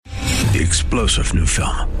the explosive new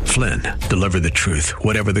film, Flynn, Deliver the Truth,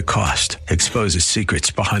 Whatever the Cost, exposes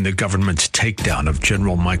secrets behind the government's takedown of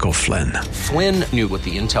General Michael Flynn. Flynn knew what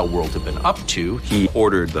the intel world had been up to. He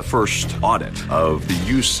ordered the first audit of the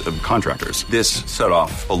use of contractors. This set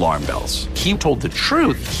off alarm bells. He told the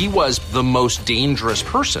truth. He was the most dangerous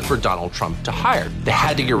person for Donald Trump to hire. They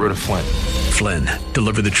had to get rid of Flynn. Flynn,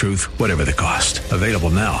 Deliver the Truth, Whatever the Cost. Available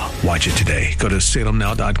now. Watch it today. Go to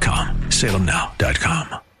salemnow.com.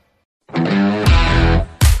 salemnow.com.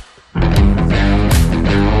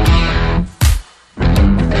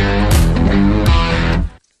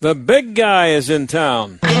 The big guy is in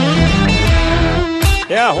town.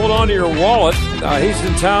 Yeah, hold on to your wallet. He's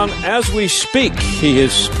in town as we speak. He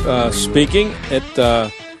is speaking at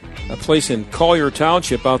a place in Collier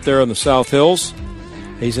Township out there in the South Hills.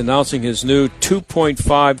 He's announcing his new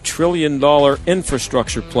 $2.5 trillion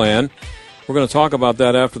infrastructure plan. We're going to talk about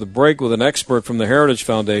that after the break with an expert from the Heritage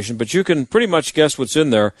Foundation, but you can pretty much guess what's in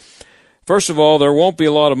there. First of all, there won't be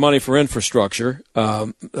a lot of money for infrastructure.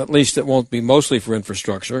 At least it won't be mostly for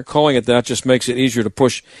infrastructure. Calling it that just makes it easier to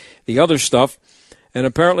push the other stuff. And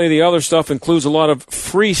apparently the other stuff includes a lot of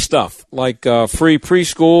free stuff, like free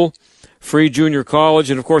preschool, free junior college,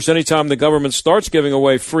 and, of course, anytime the government starts giving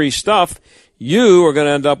away free stuff, you are going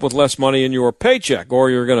to end up with less money in your paycheck,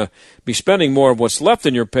 or you're going to be spending more of what's left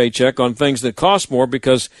in your paycheck on things that cost more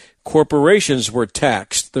because corporations were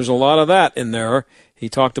taxed. There's a lot of that in there. He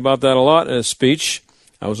talked about that a lot in his speech.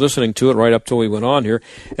 I was listening to it right up till we went on here.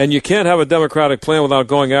 And you can't have a Democratic plan without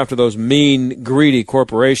going after those mean, greedy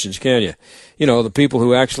corporations, can you? You know, the people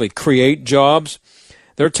who actually create jobs.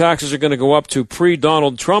 Their taxes are going to go up to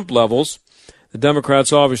pre-Donald Trump levels. The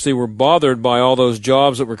Democrats obviously were bothered by all those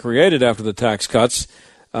jobs that were created after the tax cuts.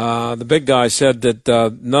 The big guy said that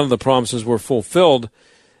none of the promises were fulfilled.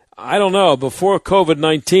 I don't know. Before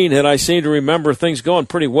COVID-19 hit, I seem to remember things going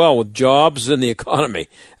pretty well with jobs and the economy.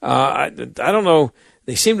 I don't know.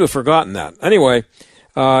 They seem to have forgotten that. Anyway,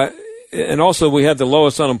 and also we had the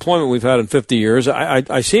lowest unemployment we've had in 50 years.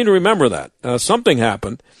 I seem to remember that. Something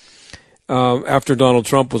happened after Donald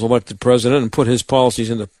Trump was elected president and put his policies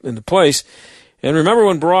into place. And remember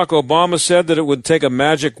when Barack Obama said that it would take a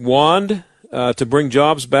magic wand to bring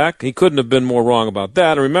jobs back? He couldn't have been more wrong about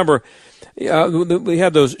that. And remember, we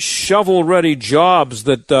had those shovel-ready jobs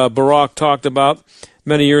that Barack talked about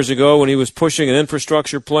many years ago when he was pushing an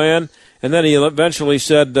infrastructure plan. And then he eventually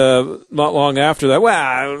said, not long after that,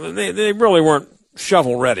 well, they really weren't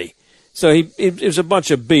shovel-ready. So it was a bunch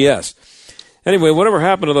of BS. Anyway, whatever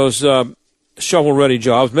happened to those shovel-ready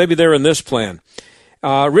jobs, maybe they're in this plan.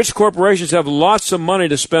 Rich corporations have lots of money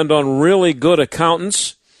to spend on really good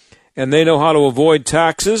accountants, and they know how to avoid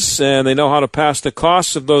taxes, and they know how to pass the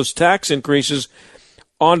costs of those tax increases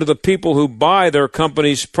onto the people who buy their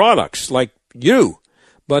company's products, like you.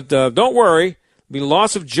 But don't worry, there'll be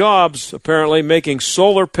lots of jobs, apparently, making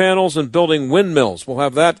solar panels and building windmills. We'll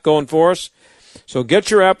have that going for us. So get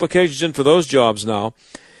your applications in for those jobs now.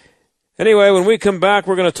 Anyway, when we come back,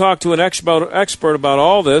 we're going to talk to an expert about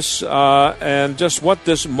all this and just what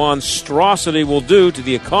this monstrosity will do to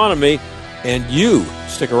the economy and you.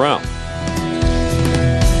 Stick around.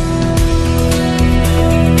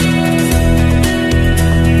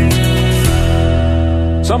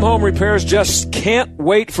 Some home repairs just can't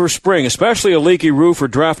wait for spring, especially a leaky roof or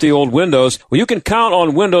drafty old windows. Well, you can count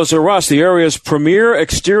on Windows R Us, the area's premier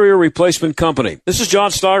exterior replacement company. This is John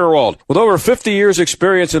Steigerwald. With over 50 years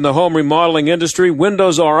experience in the home remodeling industry,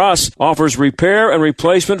 Windows R Us offers repair and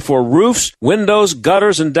replacement for roofs, windows,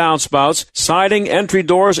 gutters, and downspouts, siding, entry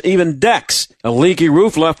doors, even decks. A leaky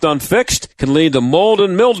roof left unfixed can lead to mold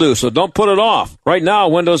and mildew, so don't put it off. Right now,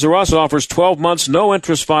 Windows R Us offers 12 months no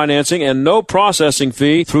interest financing and no processing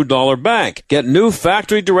fee through Dollar Bank. Get new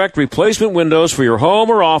factory direct replacement windows for your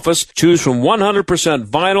home or office. Choose from 100%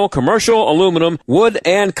 vinyl, commercial, aluminum, wood,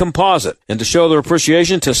 and composite. And to show their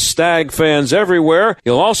appreciation to Stag fans everywhere,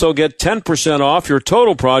 you'll also get 10% off your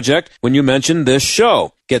total project when you mention this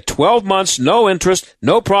show. Get 12 months, no interest,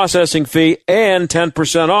 no processing fee, and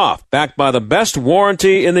 10% off. Backed by the best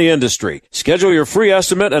warranty in the industry. Schedule your free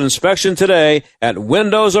estimate and inspection today at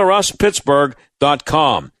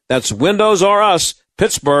WindowsRUsPittsburgh.com. That's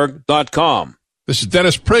WindowsRUsPittsburgh.com. This is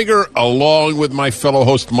Dennis Prager, along with my fellow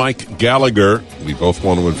host Mike Gallagher. We both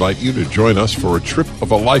want to invite you to join us for a trip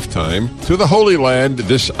of a lifetime to the Holy Land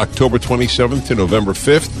this October 27th to November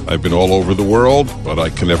 5th. I've been all over the world, but I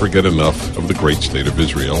can never get enough of the great state of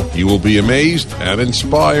Israel. You will be amazed and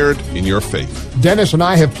inspired in your faith. Dennis and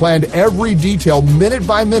I have planned every detail, minute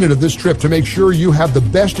by minute, of this trip to make sure you have the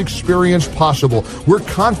best experience possible. We're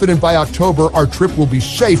confident by October our trip will be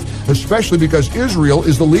safe, especially because Israel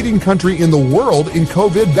is the leading country in the world world in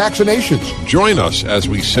COVID vaccinations. Join us as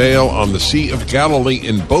we sail on the Sea of Galilee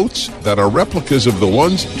in boats that are replicas of the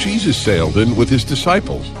ones Jesus sailed in with his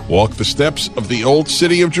disciples. Walk the steps of the old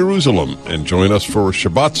city of Jerusalem and join us for a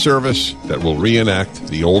Shabbat service that will reenact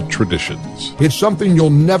the old traditions. It's something you'll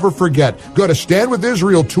never forget. Go to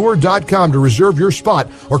standwithisraeltour.com to reserve your spot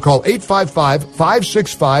or call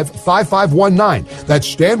 855-565-5519.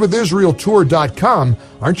 That's standwithisraeltour.com.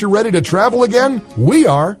 Aren't you ready to travel again? We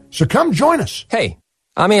are. So come join us. Hey,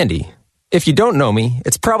 I'm Andy. If you don't know me,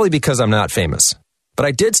 it's probably because I'm not famous. But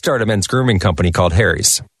I did start a men's grooming company called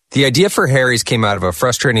Harry's. The idea for Harry's came out of a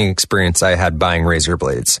frustrating experience I had buying razor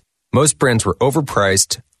blades. Most brands were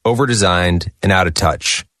overpriced, overdesigned, and out of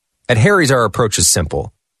touch. At Harry's, our approach is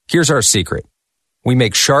simple. Here's our secret. We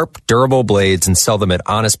make sharp, durable blades and sell them at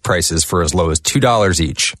honest prices for as low as $2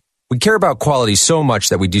 each. We care about quality so much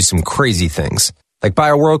that we do some crazy things, like buy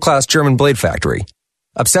a world-class German blade factory.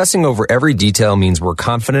 Obsessing over every detail means we're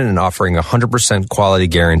confident in offering a 100% quality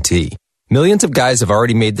guarantee. Millions of guys have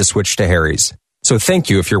already made the switch to Harry's, so thank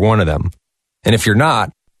you if you're one of them. And if you're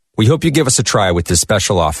not, we hope you give us a try with this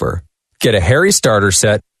special offer. Get a Harry's starter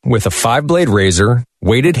set with a 5-blade razor,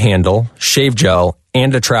 weighted handle, shave gel,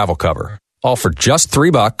 and a travel cover. All for just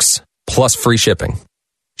 $3 plus free shipping.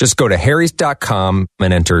 Just go to harrys.com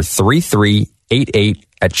and enter 3388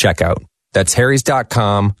 at checkout. That's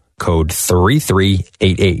harrys.com, code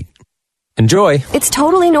 3388. Enjoy. It's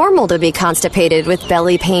totally normal to be constipated with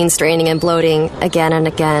belly pain, straining, and bloating again and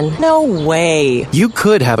again. No way. You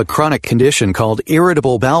could have a chronic condition called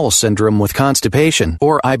irritable bowel syndrome with constipation,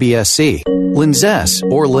 or IBS-C. Linzess,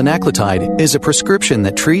 or linaclotide, is a prescription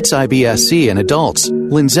that treats IBS-C in adults.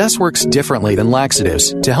 Linzess works differently than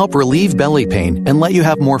laxatives to help relieve belly pain and let you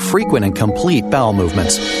have more frequent and complete bowel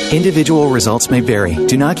movements. Individual results may vary.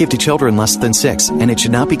 Do not give to children less than 6, and it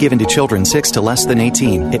should not be given to children 6 to less than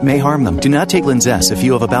 18. It may harm them. Do not take Linzess if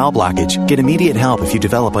you have a bowel blockage. Get immediate help if you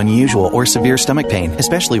develop unusual or severe stomach pain,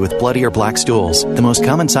 especially with bloody or black stools. The most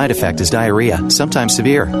common side effect is diarrhea, sometimes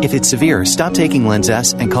severe. If it's severe, stop taking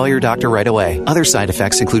Linzess and call your doctor right away. Other side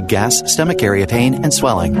effects include gas, stomach area pain, and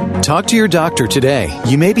swelling. Talk to your doctor today.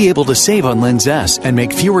 You may be able to save on Linzess and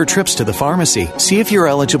make fewer trips to the pharmacy. See if you're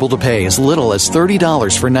eligible to pay as little as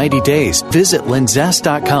 $30 for 90 days. Visit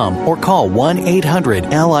linzess.com or call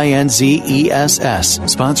 1-800-LINZESS.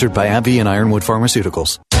 Sponsored by AbbVie and Ironwood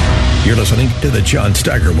Pharmaceuticals. You're listening to The John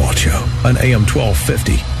Steigerwald Show on AM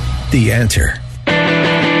 1250. The Answer.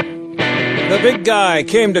 The big guy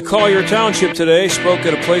came to Collier Township today, spoke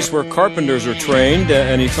at a place where carpenters are trained,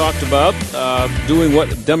 and he talked about doing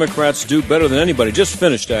what Democrats do better than anybody. Just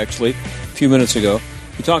finished, actually, a few minutes ago.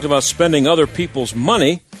 He talked about spending other people's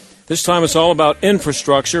money. This time it's all about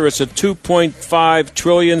infrastructure. It's a $2.5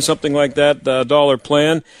 trillion, something like that, dollar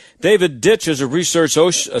plan. David Ditch is a research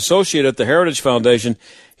associate at the Heritage Foundation.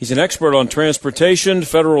 He's an expert on transportation,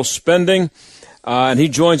 federal spending, and he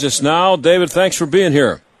joins us now. David, thanks for being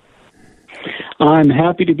here. I'm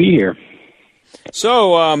happy to be here.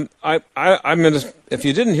 So, I'm going to, if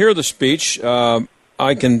you didn't hear the speech, I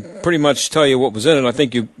can pretty much tell you what was in it. I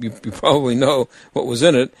think you probably know what was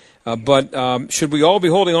in it. But should we all be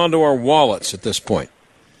holding on to our wallets at this point?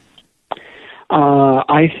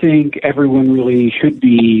 I think everyone really should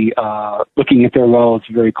be looking at their wallets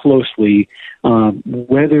very closely.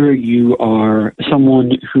 Whether you are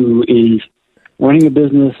someone who is running a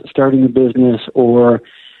business, starting a business, or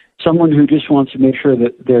someone who just wants to make sure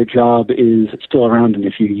that their job is still around in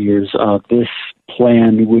a few years, this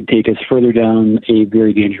plan would take us further down a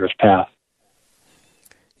very dangerous path.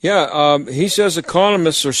 Yeah, he says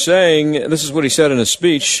economists are saying, this is what he said in his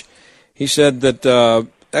speech, he said that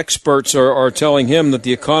experts are telling him that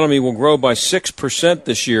the economy will grow by 6%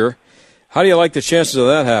 this year. How do you like the chances of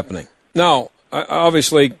that happening? Now,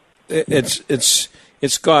 obviously, it's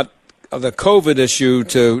got the COVID issue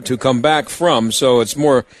to come back from, so it's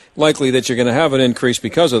more likely that you're going to have an increase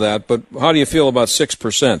because of that. But how do you feel about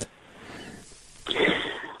 6%?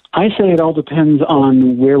 I say it all depends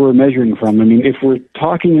on where we're measuring from. I mean, if we're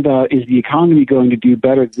talking about is the economy going to do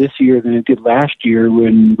better this year than it did last year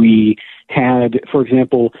when we had, for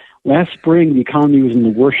example, last spring the economy was in the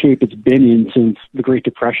worst shape it's been in since the Great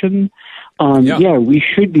Depression, yeah, we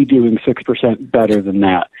should be doing 6% better than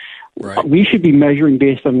that. Right. We should be measuring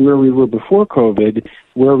based on where we were before COVID,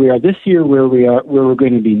 where we are this year, where we're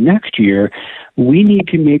going to be next year. We need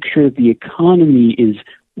to make sure the economy is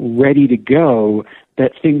ready to go,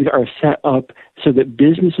 that things are set up so that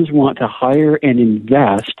businesses want to hire and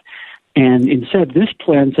invest. And instead, this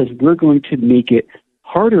plan says we're going to make it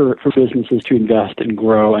harder for businesses to invest and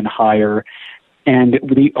grow and hire. And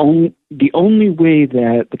the only way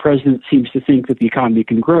that the president seems to think that the economy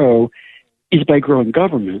can grow is by growing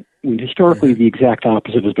government, when historically the exact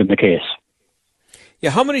opposite has been the case. Yeah,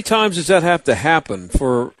 how many times does that have to happen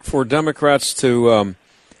for Democrats to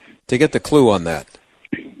get the clue on that?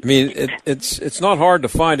 I mean, it's not hard to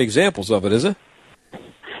find examples of it, is it?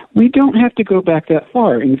 We don't have to go back that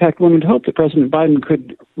far. In fact, one would hope that President Biden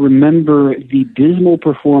could remember the dismal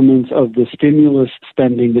performance of the stimulus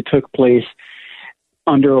spending that took place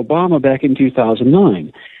under Obama back in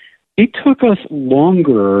 2009. It took us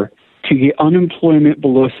longer to get unemployment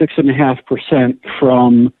below 6.5%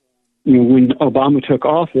 from when Obama took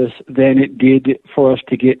office than it did for us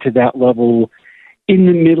to get to that level in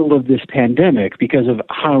the middle of this pandemic because of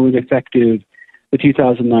how ineffective the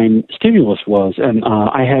 2009 stimulus was. And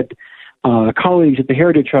I had colleagues at the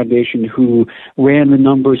Heritage Foundation who ran the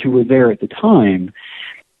numbers who were there at the time.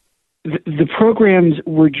 The programs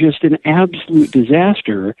were just an absolute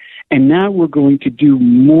disaster, and now we're going to do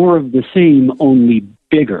more of the same, only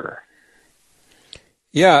bigger.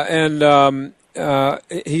 Yeah, and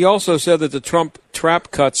he also said that the Trump tax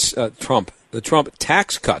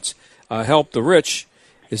cuts helped the rich.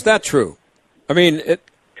 Is that true? I mean,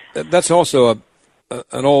 that's also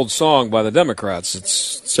an old song by the Democrats.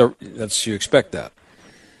 You expect that.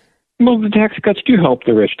 Well, the tax cuts do help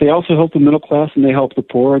the rich. They also help the middle class, and they help the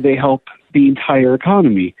poor. They help the entire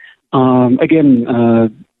economy.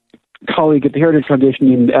 Colleague at the Heritage Foundation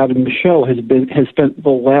named Adam Michel has spent the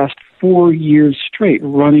last 4 years straight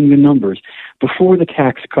running the numbers before the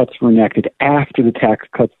tax cuts were enacted, after the tax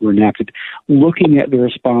cuts were enacted, looking at the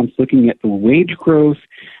response, looking at the wage growth,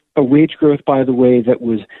 a wage growth, by the way, that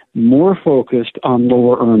was more focused on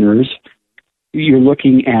lower earners. You're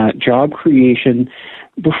looking at job creation.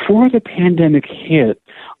 Before the pandemic hit,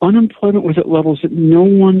 unemployment was at levels that no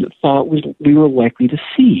one thought we were likely to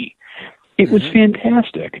see. It was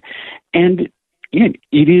fantastic. And it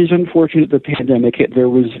is unfortunate the pandemic hit. There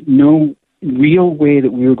was no real way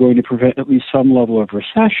that we were going to prevent at least some level of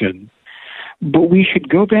recession. But we should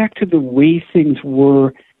go back to the way things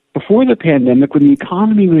were before the pandemic, when the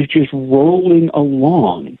economy was just rolling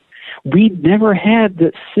along. We never had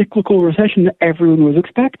the cyclical recession that everyone was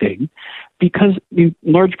expecting, because, in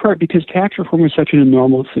large part, because tax reform was such an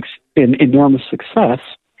enormous success.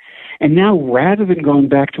 And now, rather than going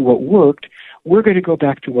back to what worked, we're going to go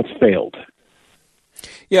back to what's failed.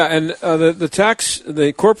 Yeah, and the taxes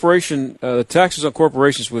on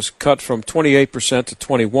corporations was cut from 28% to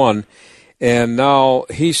 21%, and now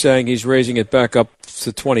he's saying he's raising it back up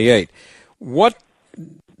to 28%. What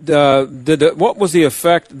was the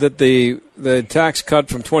effect that the tax cut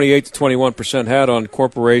from 28% to 21% had on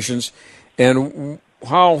corporations, and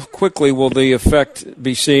how quickly will the effect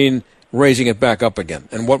be seen raising it back up again,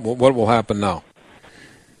 and what will happen now?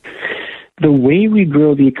 The way we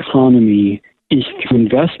grow the economy is through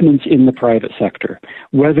investments in the private sector,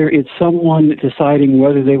 whether it's someone deciding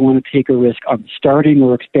whether they want to take a risk on starting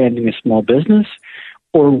or expanding a small business,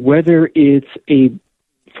 or whether it's a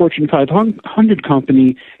Fortune 500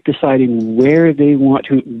 company deciding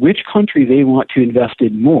which country they want to invest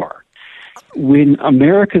in more. When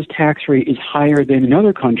America's tax rate is higher than in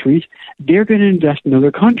other countries, they're going to invest in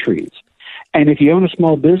other countries. And if you own a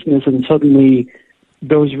small business and suddenly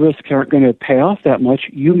those risks aren't going to pay off that much,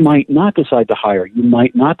 you might not decide to hire. You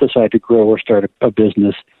might not decide to grow or start a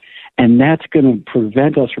business. And that's going to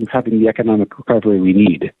prevent us from having the economic recovery we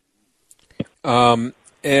need. And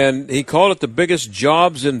he called it the biggest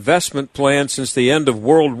jobs investment plan since the end of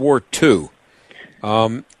World War II.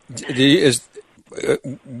 What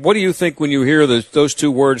do you think when you hear those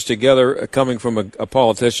two words together coming from a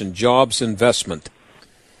politician, jobs investment?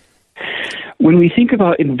 When we think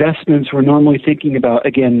about investments, we're normally thinking about,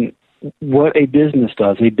 again, what a business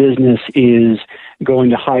does. A business is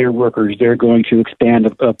going to hire workers. They're going to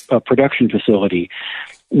expand a production facility.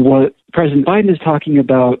 What President Biden is talking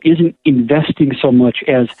about isn't investing so much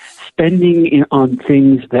as spending on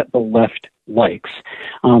things that the left likes.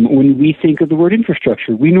 When we think of the word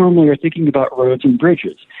infrastructure, we normally are thinking about roads and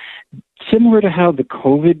bridges. Similar to how the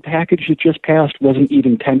COVID package that just passed wasn't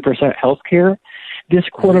even 10% health care, this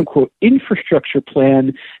quote-unquote infrastructure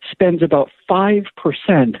plan spends about 5%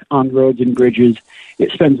 on roads and bridges.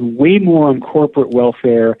 It spends way more on corporate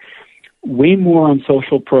welfare, way more on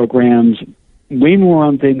social programs, way more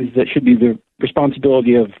on things that should be the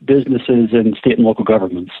responsibility of businesses and state and local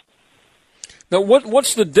governments. Now,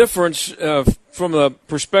 what's the difference from the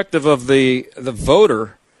perspective of the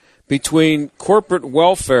voter between corporate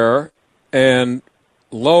welfare and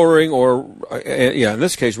lowering, or in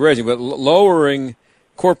this case raising, but lowering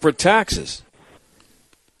corporate taxes?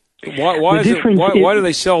 Why do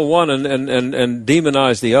they sell one and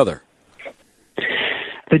demonize the other?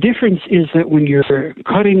 The difference is that when you're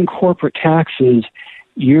cutting corporate taxes,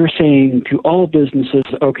 you're saying to all businesses,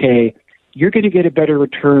 okay, you're going to get a better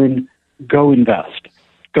return, go invest,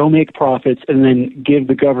 go make profits, and then give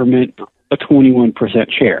the government a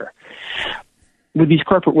 21% share. With these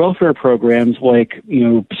corporate welfare programs like,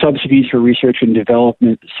 subsidies for research and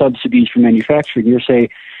development, subsidies for manufacturing, you're saying,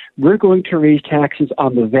 we're going to raise taxes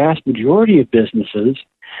on the vast majority of businesses,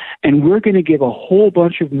 and we're going to give a whole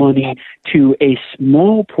bunch of money to a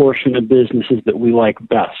small portion of businesses that we like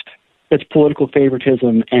best. It's political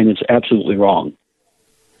favoritism, and it's absolutely wrong.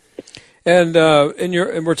 And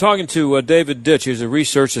we're talking to David Ditch, who's a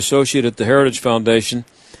research associate at the Heritage Foundation,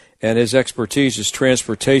 and his expertise is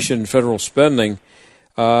transportation and federal spending.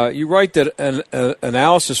 You write that an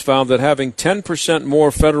analysis found that having 10%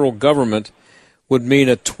 more federal government would mean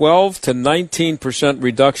a 12 to 19%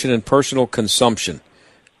 reduction in personal consumption.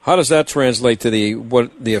 How does that translate to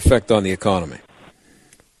the effect on the economy?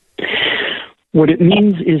 What it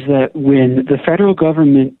means is that when the federal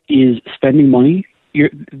government is spending money,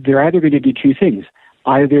 they're either going to do two things.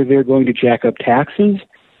 Either they're going to jack up taxes,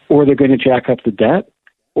 or they're going to jack up the debt,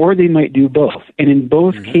 or they might do both. And in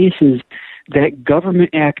both cases, that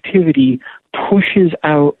government activity pushes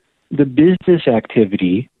out the business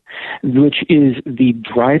activity, which is the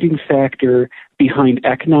driving factor behind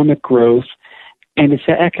economic growth. And it's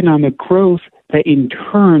that economic growth that in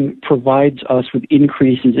turn provides us with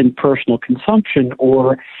increases in personal consumption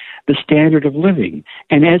or the standard of living.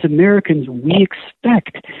 And as Americans, we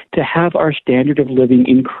expect to have our standard of living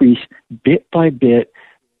increase bit by bit,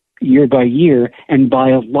 year by year, and by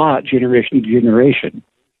a lot, generation to generation.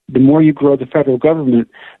 The more you grow the federal government,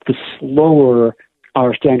 the slower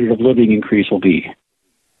our standard of living increase will be.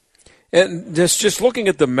 And just looking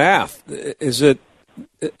at the math, is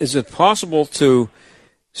it possible to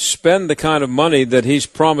spend the kind of money that he's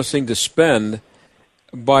promising to spend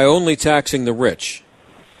by only taxing the rich?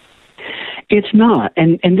 It's not.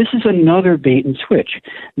 And this is another bait and switch.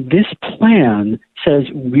 This plan says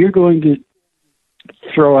we're going to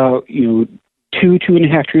throw out,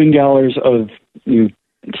 $2.5 trillion of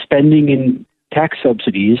spending in tax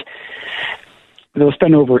subsidies. They'll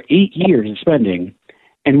spend over 8 years of spending,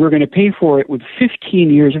 and we're going to pay for it with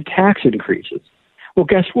 15 years of tax increases. Well,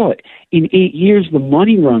 guess what? In 8 years, the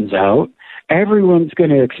money runs out. Everyone's going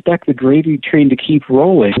to expect the gravy train to keep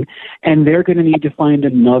rolling, and they're going to need to find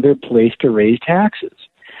another place to raise taxes.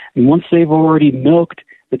 And once they've already milked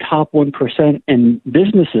the top 1% in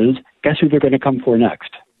businesses, guess who they're going to come for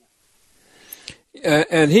next?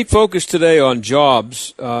 And he focused today on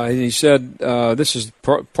jobs. He said this is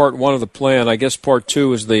part one of the plan. I guess part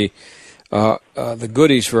two is the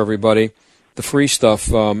goodies for everybody, the free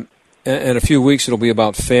stuff. In a few weeks, it'll be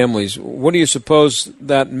about families. What do you suppose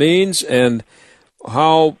that means, and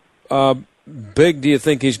how big do you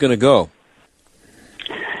think he's going to go?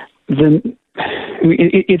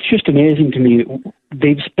 It's just amazing to me.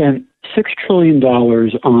 They've spent $6 trillion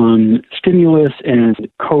on stimulus and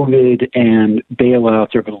COVID and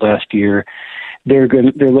bailouts over the last year. They're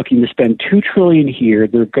looking to spend $2 trillion here.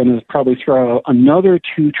 They're going to probably throw out another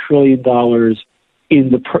 $2 trillion in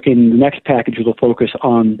the next package. Will focus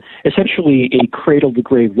on essentially a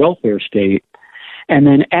cradle-to-grave welfare state. And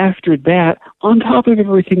then after that, on top of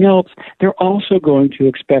everything else, they're also going to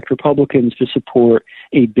expect Republicans to support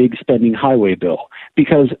a big spending highway bill.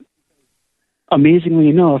 Because, amazingly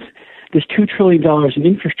enough, this $2 trillion in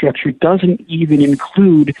infrastructure doesn't even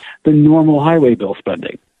include the normal highway bill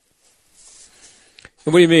spending.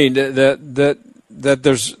 What do you mean? That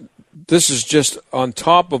this is just on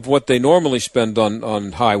top of what they normally spend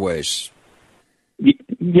on highways?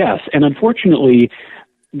 Yes, and unfortunately,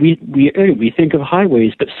 we think of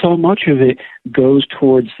highways, but so much of it goes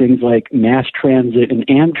towards things like mass transit and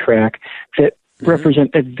Amtrak that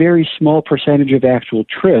represent a very small percentage of actual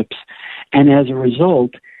trips. And as a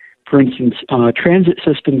result, for instance, transit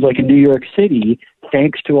systems like in New York City,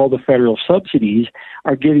 thanks to all the federal subsidies,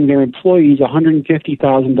 are giving their employees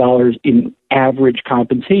 $150,000 in average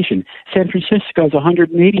compensation. San Francisco is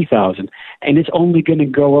 $180,000, and it's only going to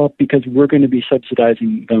go up because we're going to be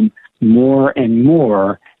subsidizing them more and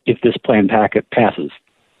more if this plan packet passes.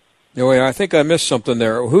 No, wait, I think I missed something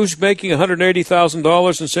there. Who's making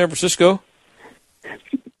 $180,000 in San Francisco?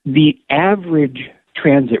 The average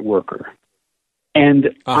transit worker.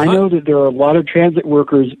 And I know that there are a lot of transit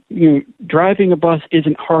workers, driving a bus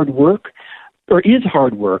isn't hard work, or is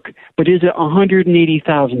hard work, but is it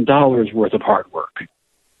 $180,000 worth of hard work?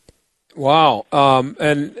 Wow.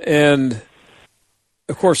 And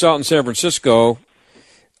of course, out in San Francisco,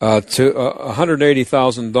 to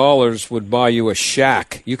 $180,000 would buy you a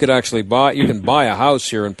shack. You can buy a house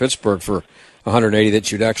here in Pittsburgh for 180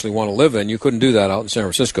 that you'd actually want to live in. You couldn't do that out in San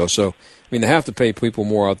Francisco. So, I mean, they have to pay people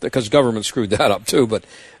more out there because government screwed that up too. But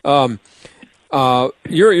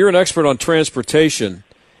you're an expert on transportation.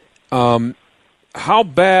 How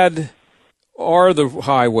bad are the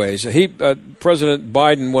highways? President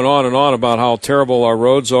Biden went on and on about how terrible our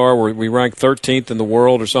roads are. We rank 13th in the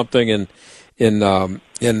world or something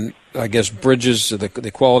in I guess bridges,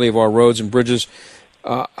 the quality of our roads and bridges.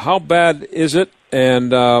 How bad is it,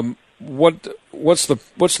 and what's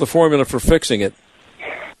the formula for fixing it?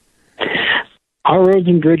 Our roads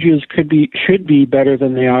and bridges should be better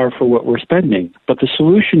than they are for what we're spending. But the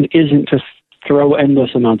solution isn't to throw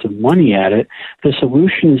endless amounts of money at it. The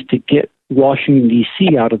solution is to get Washington,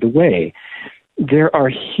 D.C. out of the way. There are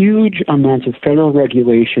huge amounts of federal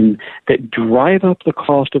regulation that drive up the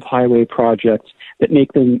cost of highway projects, that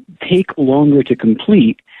make them take longer to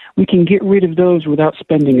complete. We can get rid of those without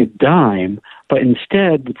spending a dime, but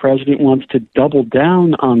instead the president wants to double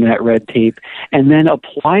down on that red tape and then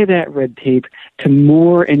apply that red tape to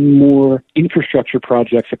more and more infrastructure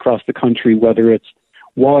projects across the country, whether it's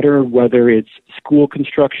water, whether it's school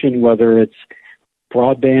construction, whether it's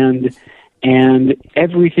broadband, and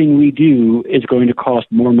everything we do is going to cost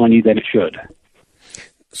more money than it should.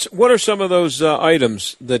 So what are some of those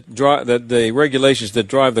items that the regulations that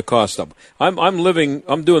drive the cost up? I'm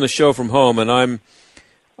doing the show from home, and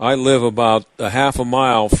I live about a half a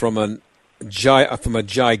mile from a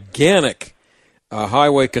gigantic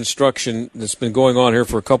highway construction that's been going on here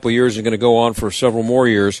for a couple of years and going to go on for several more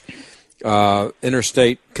years.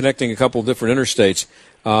 Interstate, connecting a couple of different interstates.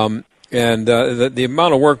 And the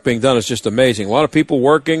amount of work being done is just amazing. A lot of people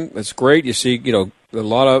working. That's great. You see, a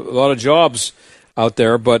lot of jobs out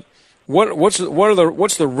there. But what's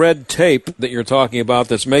the red tape that you're talking about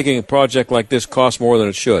that's making a project like this cost more than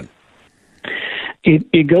it should?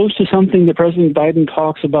 It goes to something that President Biden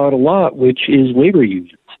talks about a lot, which is labor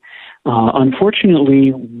unions.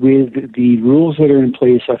 Unfortunately, with the rules that are in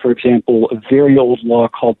place, for example, a very old law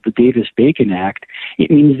called the Davis-Bacon Act,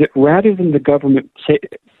 it means that rather than the government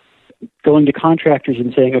going to contractors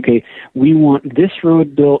and saying, okay, we want this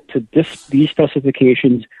road built to these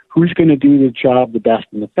specifications, who's going to do the job the best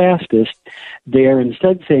and the fastest, they are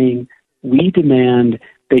instead saying, we demand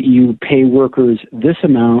that you pay workers this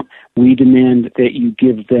amount, we demand that you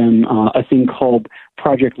give them a thing called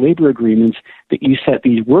project labor agreements, that you set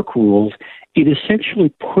these work rules. It essentially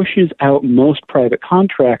pushes out most private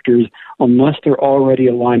contractors unless they're already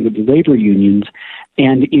aligned with the labor unions.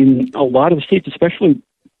 And in a lot of states, especially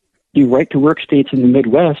the right-to-work states in the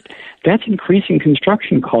Midwest, that's increasing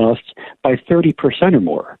construction costs by 30% or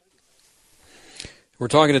more. We're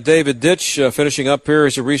talking to David Ditch, finishing up here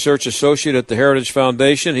as a research associate at the Heritage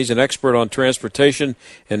Foundation. He's an expert on transportation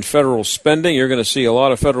and federal spending. You're going to see a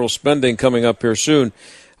lot of federal spending coming up here soon.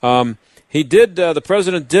 The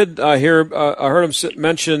president did, I heard him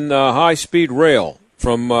mention high-speed rail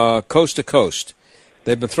from coast to coast.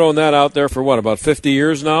 They've been throwing that out there for, about 50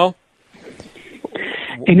 years now?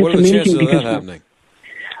 And what are the chances of that happening?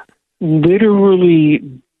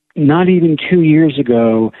 Literally, not even 2 years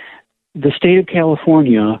ago, the state of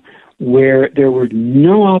California, where there were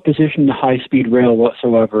no opposition to high-speed rail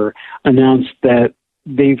whatsoever, announced that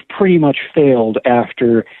they've pretty much failed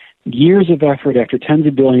after years of effort, after tens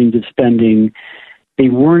of billions of spending. They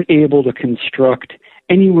weren't able to construct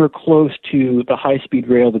anywhere close to the high-speed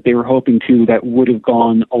rail that they were hoping to that would have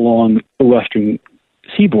gone along the western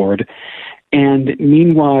seaboard. And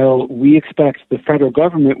meanwhile, we expect the federal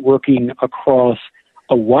government working across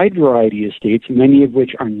a wide variety of states, many of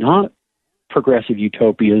which are not progressive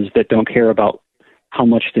utopias that don't care about how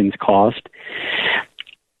much things cost.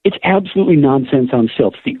 It's absolutely nonsense on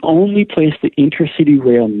stilts. The only place that intercity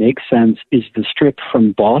rail makes sense is the strip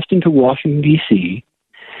from Boston to Washington, D.C.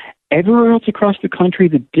 Everywhere else across the country,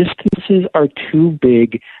 the distances are too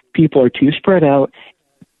big. People are too spread out.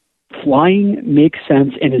 Flying makes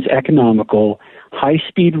sense and is economical.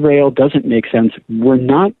 High-speed rail doesn't make sense. We're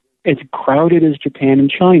not as crowded as Japan and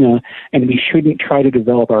China, and we shouldn't try to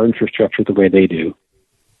develop our infrastructure the way they do.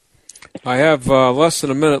 I have less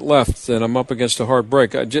than a minute left, and I'm up against a hard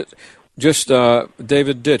break. David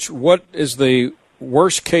Ditch, what is the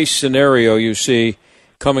worst-case scenario you see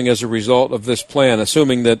coming as a result of this plan,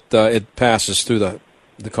 assuming that it passes through the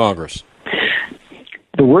Congress?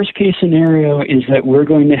 The worst-case scenario is that we're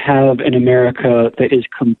going to have an America that is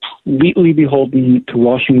completely beholden to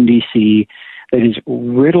Washington, D.C., that is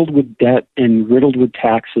riddled with debt and riddled with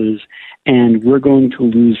taxes, and we're going to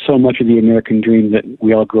lose so much of the American dream that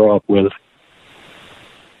we all grow up with.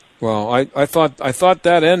 Well, I thought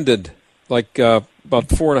that ended like about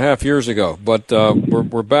 4.5 years ago, but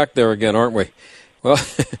we're back there again, aren't we? Well,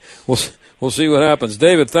 we'll We'll see what happens.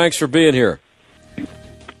 David, thanks for being here.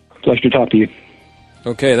 Pleasure to talk to you.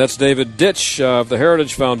 Okay, that's David Ditch of the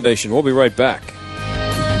Heritage Foundation. We'll be right back.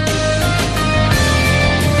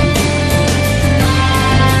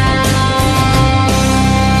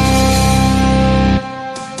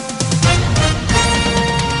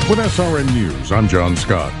 With SRN News, I'm John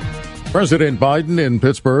Scott. President Biden in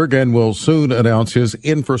Pittsburgh and will soon announce his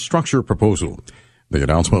infrastructure proposal. The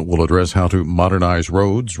announcement will address how to modernize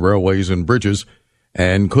roads, railways, and bridges,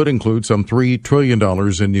 and could include some $3 trillion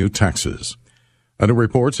in new taxes. A new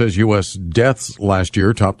report says U.S. deaths last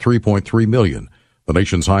year topped 3.3 million, the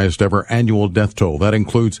nation's highest ever annual death toll. That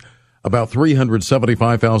includes about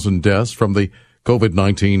 375,000 deaths from the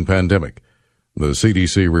COVID-19 pandemic. The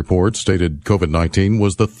CDC report stated COVID-19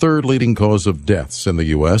 was the third leading cause of deaths in the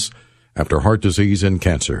U.S. after heart disease and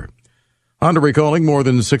cancer. Honda recalling more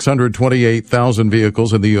than 628,000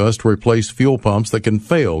 vehicles in the U.S. to replace fuel pumps that can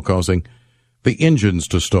fail, causing the engines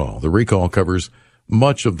to stall. The recall covers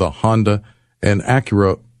much of the Honda and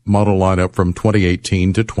Acura model lineup from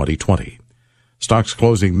 2018 to 2020. Stocks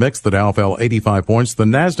closing mixed. The Dow fell 85 points. The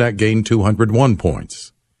Nasdaq gained 201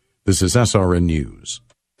 points. This is SRN News.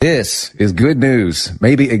 This is good news,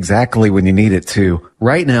 maybe exactly when you need it to.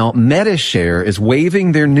 Right now, MediShare is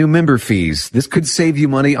waiving their new member fees. This could save you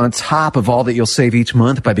money on top of all that you'll save each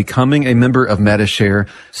month by becoming a member of MediShare.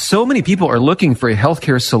 So many people are looking for a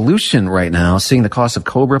healthcare solution right now, seeing the cost of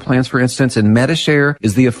COBRA plans, for instance, and MediShare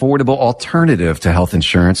is the affordable alternative to health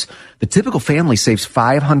insurance. The typical family saves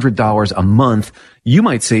 $500 a month. You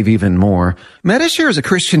might save even more. MediShare is a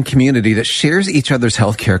Christian community that shares each other's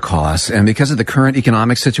healthcare costs, and because of the current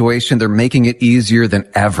economic situation, they're making it easier than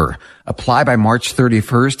ever. Apply by March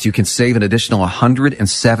 31st. You can save an additional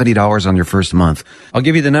 $170 on your first month. I'll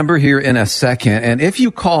give you the number here in a second, and if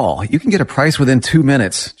you call, you can get a price within 2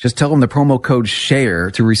 minutes. Just tell them the promo code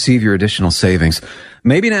SHARE to receive your additional savings.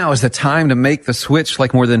 Maybe now is the time to make the switch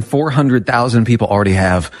like more than 400,000 people already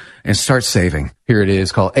have and start saving. Here it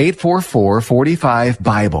is. Call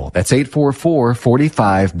 844-45-BIBLE. That's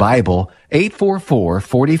 844-45-BIBLE.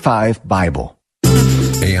 844-45-BIBLE.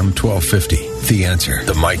 AM 1250, The Answer,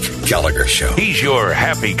 The Mike Gallagher Show. He's your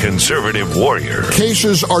happy conservative warrior.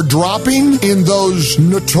 Cases are dropping in those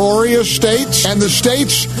notorious states, and the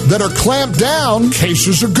states that are clamped down,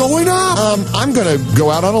 cases are going up. I'm going to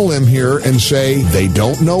go out on a limb here and say they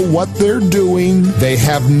don't know what they're doing. They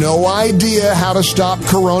have no idea how to stop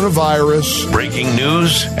coronavirus. Breaking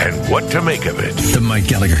news and what to make of it. The Mike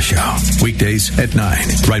Gallagher Show, weekdays at 9,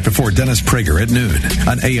 right before Dennis Prager at noon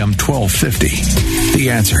on AM 1250.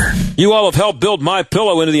 The Answer. You all have helped build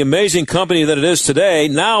MyPillow into the amazing company that it is today.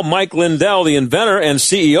 Now Mike Lindell, the inventor and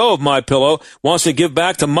CEO of MyPillow, wants to give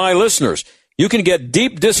back to my listeners. You can get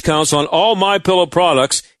deep discounts on all MyPillow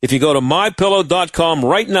products if you go to MyPillow.com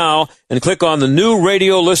right now and click on the new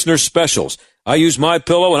radio listener specials. I use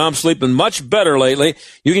MyPillow and I'm sleeping much better lately.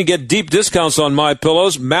 You can get deep discounts on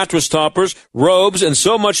MyPillows, mattress toppers, robes, and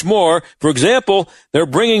so much more. For example, they're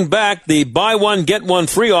bringing back the buy one, get one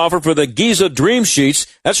free offer for the Giza Dream Sheets.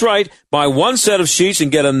 That's right. Buy one set of sheets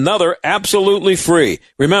and get another absolutely free.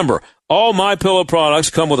 Remember, all MyPillow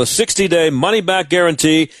products come with a 60-day money-back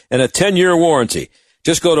guarantee and a 10-year warranty.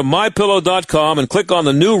 Just go to MyPillow.com and click on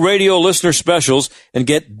the new radio listener specials and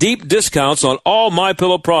get deep discounts on all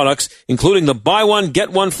MyPillow products, including the buy one, get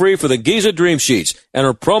one free for the Giza Dream Sheets.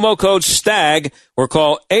 Enter promo code STAG or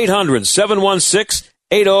call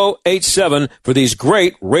 800-716-8087 for these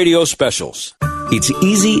great radio specials. It's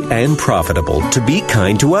easy and profitable to be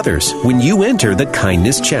kind to others when you enter the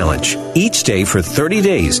Kindness Challenge. Each day for 30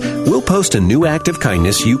 days, we'll post a new act of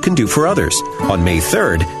kindness you can do for others. On May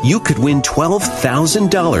 3rd, you could win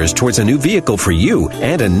 $12,000 towards a new vehicle for you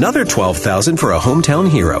and another $12,000 for a hometown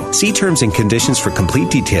hero. See terms and conditions for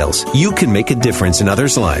complete details. You can make a difference in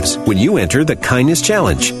others' lives when you enter the Kindness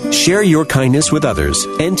Challenge. Share your kindness with others.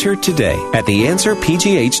 Enter today at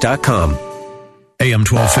theanswerpgh.com. AM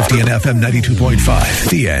 1250 and FM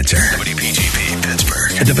 92.5. The Answer. WPGP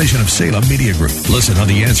Pittsburgh, a division of Salem Media Group. Listen on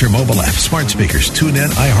the Answer mobile app, smart speakers, TuneIn,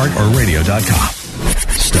 iHeart, or radio.com.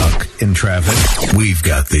 Stuck in traffic? We've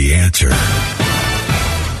got the answer.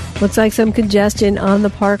 Looks like some congestion on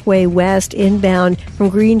the Parkway West inbound from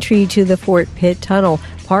Green Tree to the Fort Pitt Tunnel.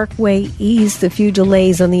 Parkway East, a few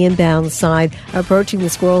delays on the inbound side, approaching the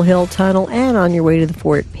Squirrel Hill Tunnel and on your way to the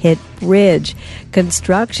Fort Pitt Bridge.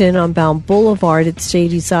 Construction on Bound Boulevard at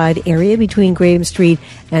Shady Side area between Graham Street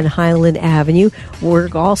and Highland Avenue.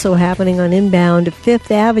 Work also happening on inbound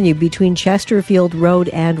Fifth Avenue between Chesterfield Road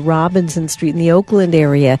and Robinson Street in the Oakland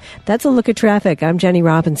area. That's a look at traffic. I'm Jenny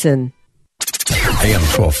Robinson. AM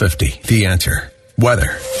 1250, The Answer.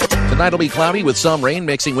 Weather. Tonight will be cloudy with some rain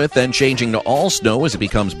mixing with, then changing to all snow as it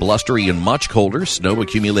becomes blustery and much colder. Snow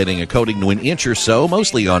accumulating a coating to an inch or so,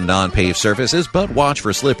 mostly on non-paved surfaces, but watch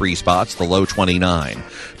for slippery spots, the low 29.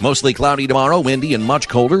 Mostly cloudy tomorrow, windy and much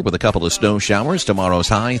colder with a couple of snow showers. Tomorrow's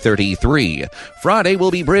high 33. Friday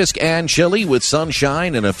will be brisk and chilly with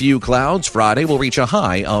sunshine and a few clouds. Friday will reach a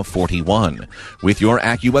high of 41. With your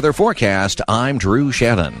AccuWeather forecast, I'm Drew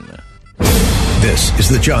Shannon. This is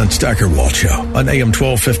the John Steigerwald Show on AM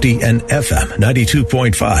 1250 and FM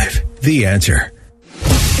 92.5. The Answer.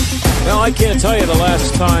 Well, I can't tell you the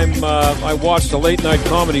last time I watched a late-night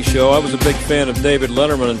comedy show. I was a big fan of David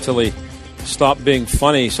Letterman until he stopped being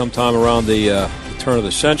funny sometime around the turn of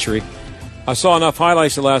the century. I saw enough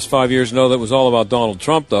highlights the last 5 years to know that it was all about Donald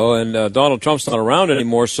Trump, though, and Donald Trump's not around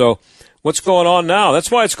anymore, so what's going on now? That's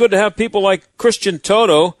why it's good to have people like Christian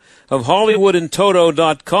Toto of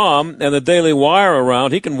HollywoodandToto.com and the Daily Wire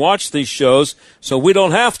around. He can watch these shows so we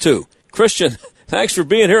don't have to. Christian, thanks for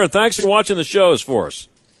being here, and thanks for watching the shows for us.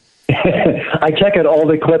 I check out all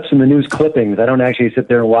the clips and the news clippings. I don't actually sit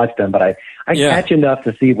there and watch them, but I catch enough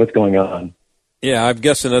to see what's going on. Yeah, I'm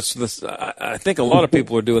guessing that's I think a lot of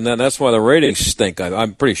people are doing that, and that's why the ratings stink,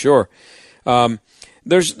 I'm pretty sure.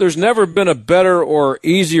 There's never been a better or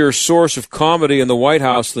easier source of comedy in the White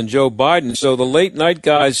House than Joe Biden, so the late-night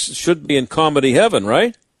guys should be in comedy heaven,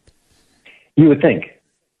 right? You would think.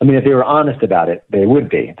 I mean, if they were honest about it, they would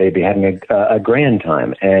be. They'd be having a grand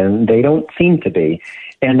time, and they don't seem to be.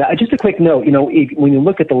 And just a quick note, when you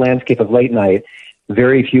look at the landscape of late night,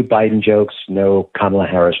 very few Biden jokes, no Kamala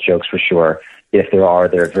Harris jokes for sure. If there are,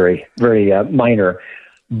 they're very, very minor.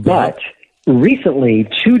 But recently,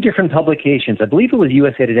 two different publications, I believe it was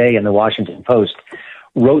USA Today and the Washington Post,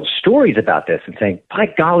 wrote stories about this and saying, by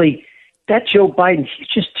golly, that Joe Biden, he's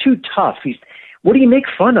just too tough. What do you make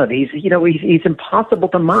fun of? He's impossible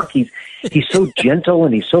to mock. He's so gentle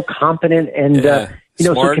and he's so competent. And,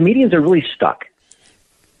 so comedians are really stuck.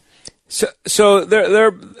 So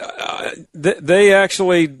they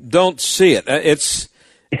actually don't see it.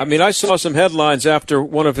 I saw some headlines after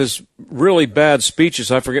one of his really bad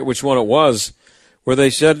speeches. I forget which one it was, where they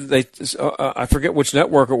said I forget which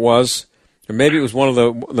network it was, or maybe it was one of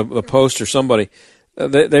the Post or somebody.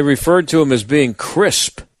 They referred to him as being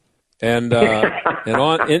crisp and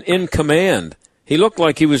in command. He looked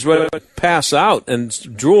like he was ready to pass out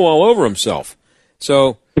and drool all over himself.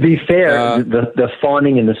 So, to be fair, the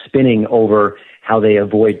fawning and the spinning over how they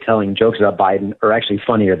avoid telling jokes about Biden are actually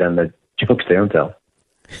funnier than the jokes they don't tell.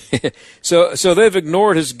 So they've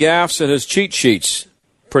ignored his gaffes and his cheat sheets,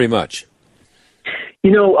 pretty much.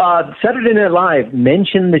 Saturday Night Live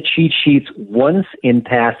mentioned the cheat sheets once in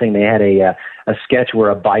passing. They had a sketch where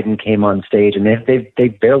a Biden came on stage, and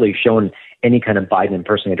they've barely shown any kind of Biden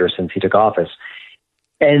impersonator since he took office.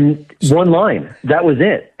 And one line, that was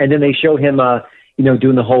it. And then they show him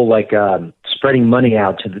doing the whole spreading money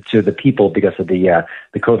out to the people because of the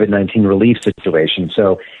COVID-19 relief situation.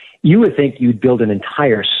 So you would think you'd build an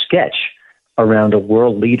entire sketch around a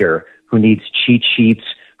world leader who needs cheat sheets,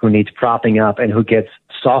 who needs propping up, and who gets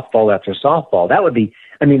softball after softball. That would be,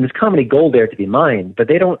 there's comedy gold there to be mined, but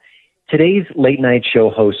they don't. Today's late night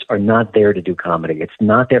show hosts are not there to do comedy. It's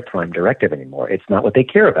not their prime directive anymore. It's not what they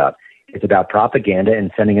care about. It's about propaganda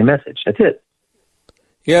and sending a message. That's it.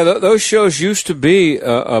 Yeah, those shows used to be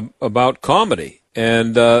about comedy,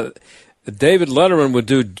 and David Letterman would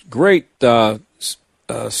do great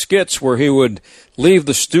skits where he would leave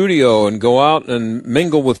the studio and go out and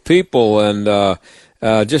mingle with people and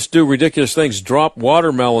just do ridiculous things, drop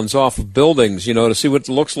watermelons off of buildings, to see what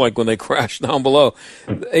it looks like when they crash down below.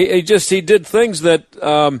 He did things that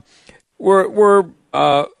were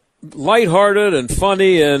lighthearted and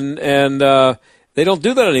funny, and they don't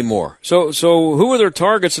do that anymore. So who are their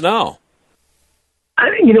targets now?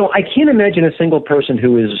 I can't imagine a single person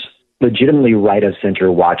who is legitimately right of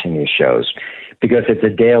center watching these shows, because it's a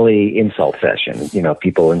daily insult session.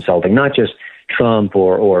 People insulting not just Trump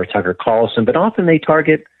or Tucker Carlson, but often they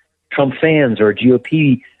target Trump fans or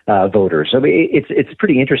GOP voters. It's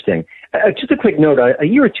pretty interesting. Just a quick note: a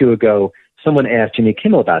year or two ago, someone asked Jimmy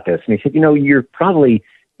Kimmel about this, and he said, you're probably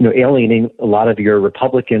alienating a lot of your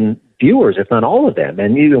Republican viewers, if not all of them.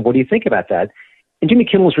 And what do you think about that? And Jimmy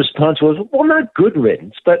Kimmel's response was, well, not good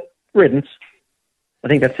riddance, but riddance. I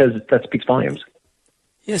think that speaks volumes.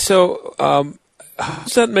 Yeah. So how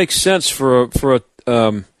does that make sense for a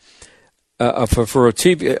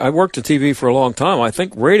TV? I worked in TV for a long time. I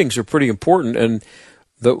think ratings are pretty important, and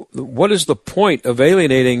what is the point of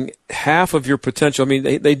alienating half of your potential?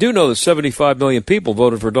 They do know that 75 million people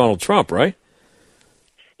voted for Donald Trump, right?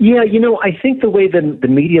 Yeah, I think the way the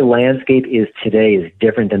media landscape is today is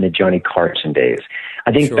different than the Johnny Carson days.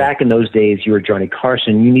 I think back in those days, you were Johnny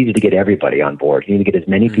Carson, you needed to get everybody on board. You needed to get as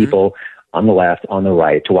many people on the left, on the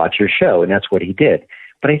right to watch your show, and that's what he did.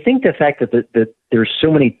 But I think the fact that there's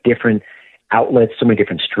so many different outlets, so many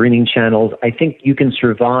different streaming channels, I think you can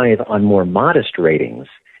survive on more modest ratings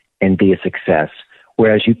and be a success,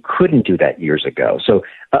 whereas you couldn't do that years ago. So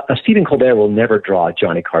Stephen Colbert will never draw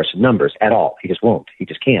Johnny Carson numbers at all. He just won't. He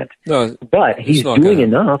just can't. No, but he's doing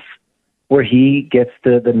enough where he gets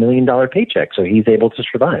the $1 million paycheck, so he's able to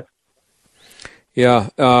survive. Yeah,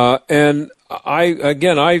 and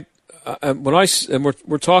we're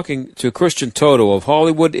talking to Christian Toto of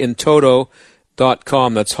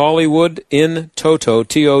HollywoodInToto.com. That's HollywoodInToto,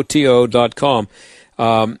 TOTO.com.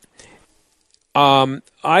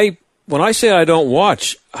 When I say I don't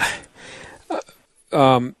watch,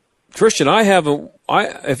 Christian, I haven't.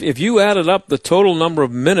 If you added up the total number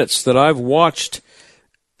of minutes that I've watched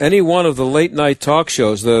any one of the late night talk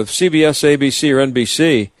shows, the CBS, ABC, or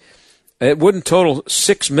NBC, it wouldn't total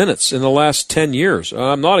 6 minutes in the last 10 years.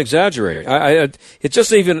 I'm not exaggerating. It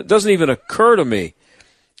doesn't even occur to me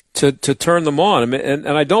to turn them on, and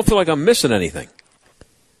I don't feel like I'm missing anything.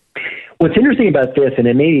 What's interesting about this, and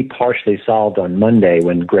it may be partially solved on Monday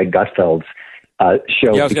when Greg Gutfeld's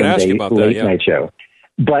show becomes a late night show.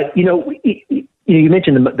 But you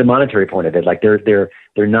mentioned the monetary point of it. Like they're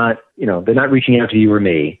not reaching out to you or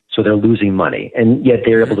me, so they're losing money, and yet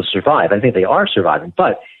they're able to survive. I think they are surviving.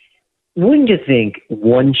 But wouldn't you think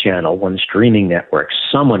one channel, one streaming network,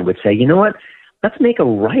 someone would say, you know what? Let's make a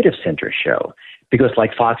right of center show, because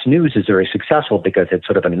like Fox News is very successful because it's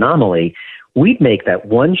sort of an anomaly. We'd make that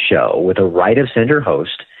one show with a right of center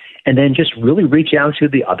host and then just really reach out to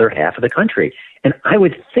the other half of the country. And I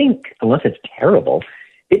would think, unless it's terrible,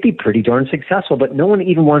 it'd be pretty darn successful, but no one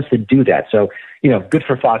even wants to do that. So, good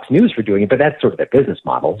for Fox News for doing it, but that's sort of their business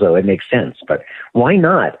model, so it makes sense. But why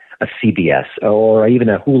not a CBS or even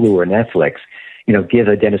a Hulu or Netflix, give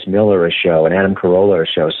a Dennis Miller a show, an Adam Carolla a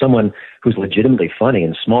show, someone who's legitimately funny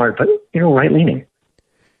and smart, but, right-leaning.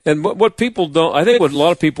 And what people don't, I think what a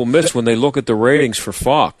lot of people miss when they look at the ratings for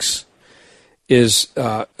Fox is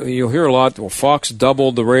you'll hear a lot, well, Fox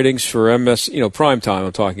doubled the ratings for primetime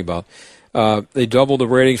I'm talking about. They doubled the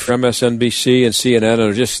ratings for MSNBC and CNN,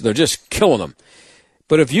 and they're just killing them.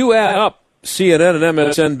 But if you add up CNN and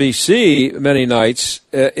MSNBC many nights,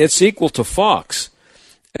 it's equal to Fox,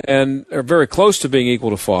 and are very close to being equal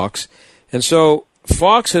to Fox. And so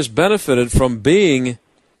Fox has benefited from being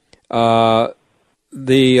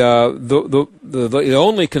the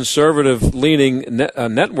only conservative-leaning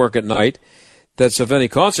network at night that's of any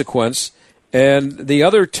consequence, and the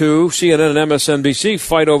other two, CNN and MSNBC,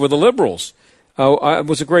 fight over the liberals. It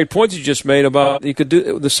was a great point you just made about you could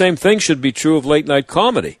do the same thing should be true of late-night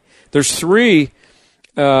comedy. There's three,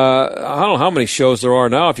 I don't know how many shows there are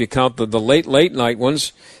now if you count the late night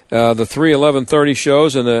ones, the 3 11:30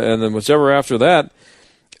 shows and then whatever after that.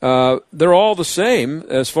 They're all the same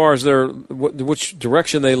as far as which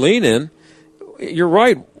direction they lean in. You're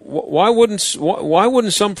right. Why wouldn't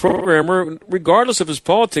some programmer, regardless of his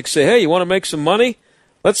politics, say, "Hey, you want to make some money?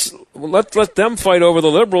 Let them fight over the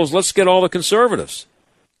liberals. Let's get all the conservatives."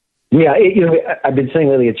 Yeah, I've been saying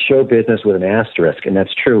lately it's show business with an asterisk, and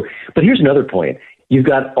that's true. But here's another point. You've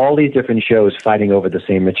got all these different shows fighting over the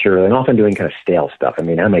same material and often doing kind of stale stuff. I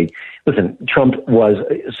mean, listen, Trump was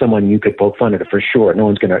someone you could poke fun at for sure. No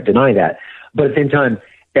one's going to deny that. But at the same time,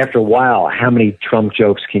 after a while, how many Trump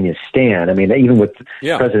jokes can you stand? I mean, even with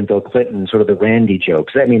President Bill Clinton, sort of the Randy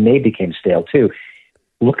jokes, they became stale too.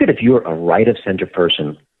 Look at if you're a right-of-center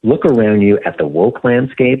person, look around you at the woke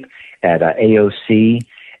landscape, at AOC,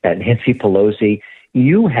 at Nancy Pelosi.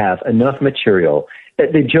 You have enough material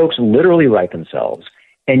that the jokes literally write themselves,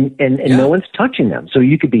 and no one's touching them. So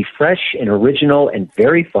you could be fresh and original and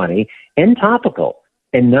very funny and topical,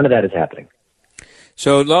 and none of that is happening.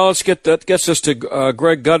 So now that gets us to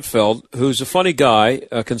Greg Gutfeld, who's a funny guy,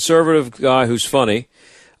 a conservative guy who's funny.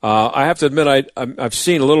 I have to admit, I've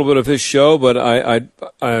seen a little bit of his show, but I've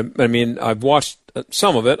watched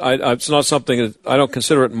some of it. It's not something that I don't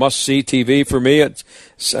consider it must-see TV for me.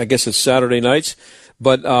 I guess it's Saturday nights,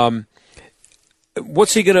 but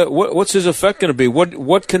what's his effect going to be?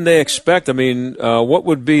 What can they expect? I mean, what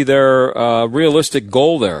would be their realistic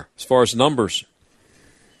goal there as far as numbers?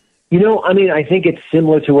 I think it's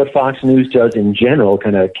similar to what Fox News does in general,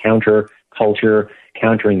 kind of counter-culture,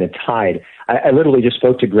 countering the tide. I literally just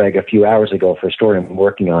spoke to Greg a few hours ago for a story I'm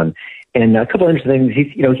working on, and a couple of interesting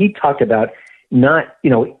things. He talked about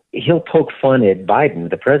he'll poke fun at Biden,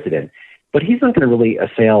 the president, but he's not going to really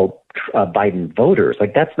assail Biden voters.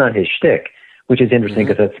 Like, that's not his shtick. which is interesting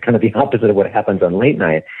because that's kind of the opposite of what happens on late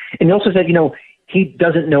night. And he also said, he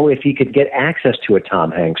doesn't know if he could get access to a Tom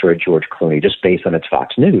Hanks or a George Clooney just based on its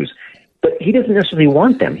Fox News. But he doesn't necessarily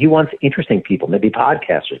want them. He wants interesting people, maybe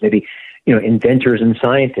podcasters, maybe, inventors and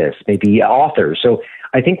scientists, maybe authors. So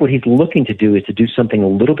I think what he's looking to do is to do something a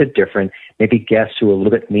little bit different, maybe guests who are a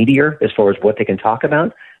little bit meatier as far as what they can talk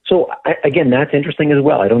about. So, again, that's interesting as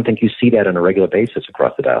well. I don't think you see that on a regular basis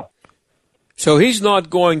across the dial. So he's not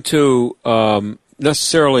going to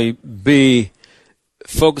necessarily be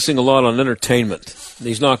focusing a lot on entertainment.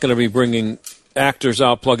 He's not going to be bringing actors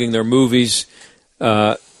out, plugging their movies,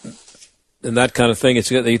 and that kind of thing. You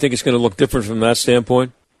think it's going to look different from that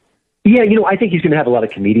standpoint? Yeah, I think he's going to have a lot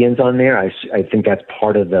of comedians on there. I think that's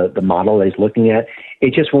part of the model that he's looking at.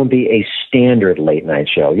 It just won't be a standard late night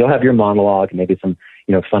show. You'll have your monologue, maybe some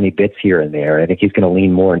funny bits here and there. I think he's going to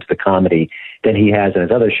lean more into the comedy than he has in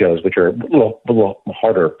his other shows, which are a little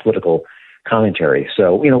harder political commentary.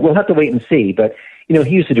 So, we'll have to wait and see. But, he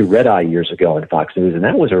used to do Red Eye years ago on Fox News, and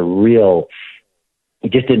that was he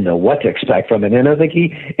just didn't know what to expect from it. And I think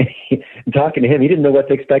talking to him, he didn't know what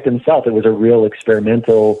to expect himself. It was a real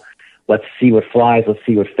experimental, let's see what flies, let's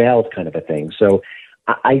see what fails kind of a thing. So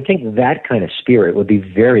I think that kind of spirit would be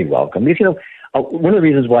very welcome. Because, one of the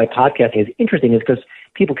reasons why podcasting is interesting is because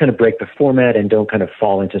people kind of break the format and don't kind of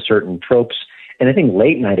fall into certain tropes. And I think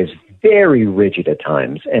late night is very rigid at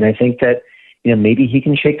times. And I think that, maybe he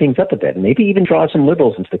can shake things up a bit and maybe even draw some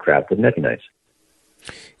liberals into the crowd. Wouldn't that be nice?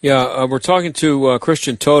 Yeah, we're talking to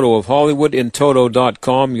Christian Toto of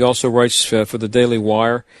HollywoodInToto.com. He also writes for the Daily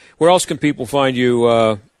Wire. Where else can people find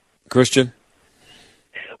you, Christian?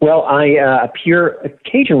 Well, I appear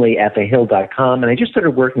occasionally at thehill.com, and I just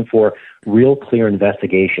started working for Real Clear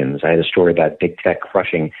Investigations. I had a story about big tech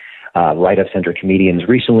crushing right-of-center comedians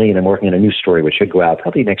recently, and I'm working on a new story which should go out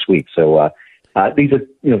probably next week. So these are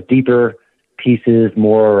deeper pieces,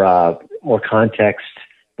 more context,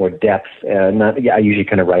 more depth. I usually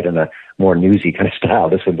kind of write in a more newsy kind of style.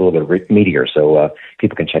 This one's a little bit meatier, so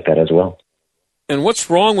people can check that as well. And what's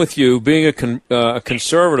wrong with you being a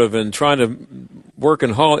conservative and trying to work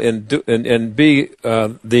in and be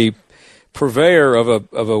the purveyor of a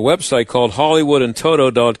website called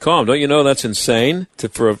HollywoodInToto.com? Don't you know that's insane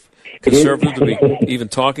for a conservative to be even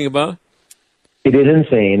talking about? It is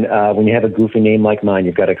insane. When you have a goofy name like mine,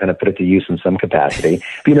 you've got to kind of put it to use in some capacity.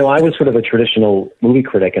 But, I was sort of a traditional movie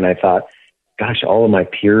critic, and I thought, gosh, all of my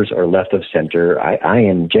peers are left of center. I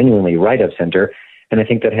am genuinely right of center. And I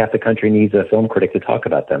think that half the country needs a film critic to talk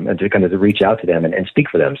about them and to kind of reach out to them and speak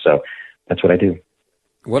for them. So that's what I do.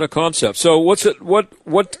 What a concept. So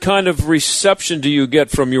what kind of reception do you get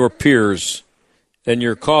from your peers and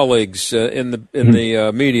your colleagues in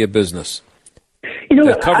the media business?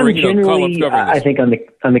 I'm generally, I think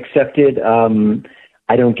I'm accepted.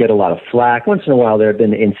 I don't get a lot of flack. Once in a while there have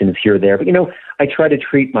been incidents here or there. But, I try to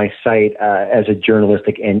treat my site as a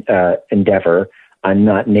journalistic endeavor. I'm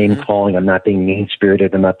not name-calling. I'm not being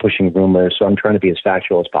mean-spirited. I'm not pushing rumors. So I'm trying to be as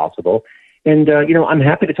factual as possible. And, I'm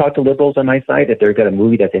happy to talk to liberals on my site. If they've got a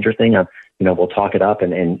movie that's interesting, we'll talk it up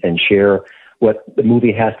and share what the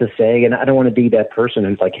movie has to say. And I don't want to be that person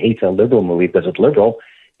who's hates a liberal movie because it's liberal.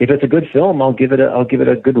 If it's a good film, I'll give it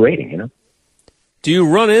a good rating, Do you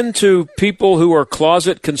run into people who are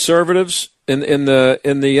closet conservatives in the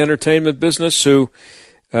entertainment business who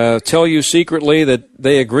tell you secretly that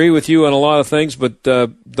they agree with you on a lot of things, but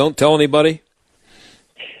don't tell anybody?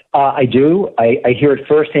 I do. I hear it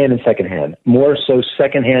firsthand and secondhand. More so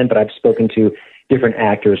secondhand, but I've spoken to different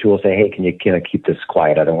actors who will say, "Hey, can you keep this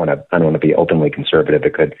quiet? I don't want to be openly conservative.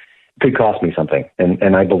 It could cost me something."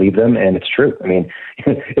 And I believe them, and it's true. I mean,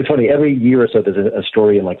 it's funny. Every year or so, there's a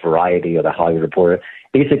story in Variety or the Hollywood Reporter,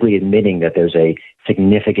 basically admitting that there's a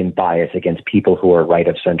significant bias against people who are right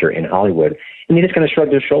of center in Hollywood, and they just kind of shrug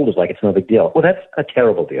their shoulders like it's no big deal. Well, that's a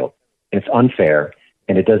terrible deal, and it's unfair.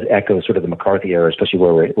 And it does echo sort of the McCarthy era, especially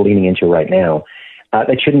where we're leaning into right now.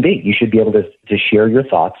 That shouldn't be. You should be able to share your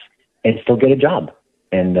thoughts and still get a job.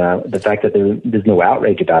 And the fact that there's no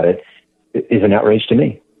outrage about it is an outrage to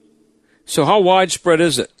me. So how widespread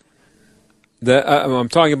is it? I'm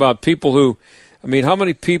talking about people who, how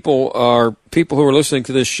many people who are listening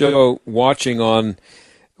to this show watching on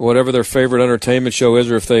whatever their favorite entertainment show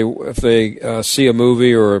is, or if they see a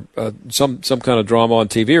movie or some kind of drama on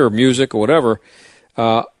TV or music or whatever,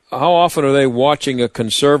 how often are they watching a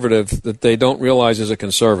conservative that they don't realize is a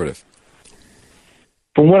conservative?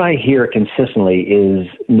 From what I hear consistently is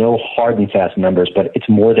no hard and fast numbers, but it's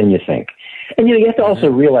more than you think. And, you have to also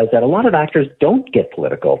realize that a lot of actors don't get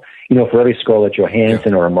political. For every Scarlett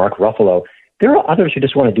Johansson or a Mark Ruffalo, there are others who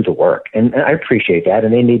just want to do the work. And I appreciate that.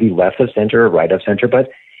 And they may be left of center or right of center, but,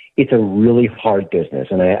 it's a really hard business.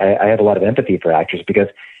 And I have a lot of empathy for actors because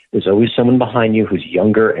there's always someone behind you who's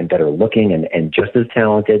younger and better looking and just as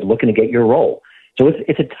talented, looking to get your role. So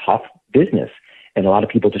it's a tough business. And a lot of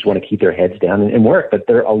people just want to keep their heads down and work. But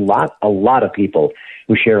there are a lot of people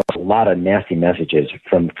who share a lot of nasty messages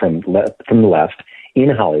from the left in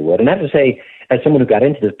Hollywood. And I have to say, as someone who got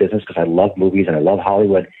into this business because I love movies and I love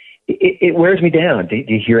Hollywood, it wears me down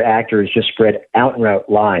to hear actors just spread out and out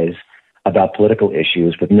lies about political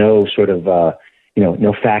issues with no sort of,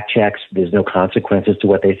 no fact checks. There's no consequences to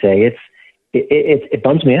what they say. It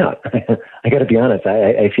bums me out. I got to be honest.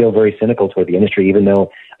 I feel very cynical toward the industry, even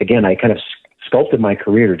though, again, I kind of sculpted my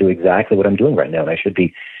career to do exactly what I'm doing right now, and I should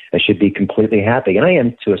be completely happy, and I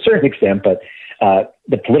am to a certain extent. But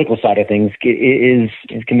the political side of things can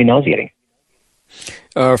be nauseating.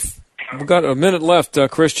 We've got a minute left,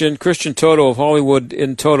 Christian Toto of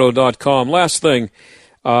HollywoodInToto.com. Last thing,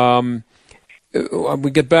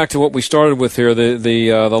 we get back to what we started with here,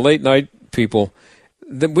 the late night people.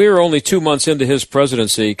 We're only 2 months into his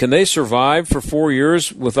presidency. Can they survive for 4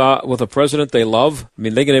 years with a president they love? I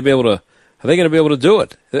mean, are they going to be able to do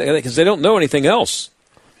it? Because they don't know anything else.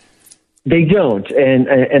 They don't, and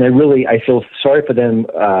I feel sorry for them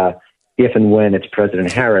if and when it's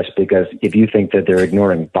President Harris, because if you think that they're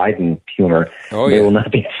ignoring Biden humor, there will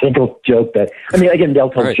not be a single joke that. I mean, again,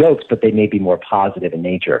 they'll tell jokes, but they may be more positive in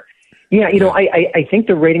nature. Yeah, I think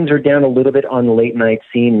the ratings are down a little bit on the late night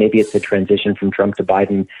scene. Maybe it's the transition from Trump to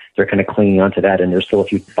Biden. They're kind of clinging on to that, and there's still a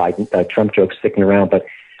few Trump jokes sticking around. But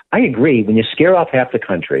I agree. When you scare off half the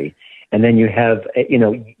country, and then you have,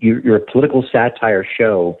 you're a political satire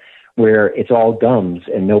show where it's all gums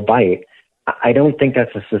and no bite, I don't think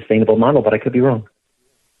that's a sustainable model, but I could be wrong.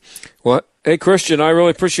 Well, hey, Christian, I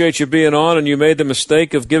really appreciate you being on, and you made the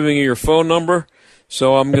mistake of giving me your phone number,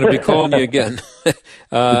 so I'm going to be calling you again. You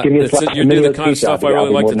do the kind of stuff I really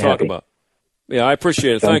like to talk about. Yeah, I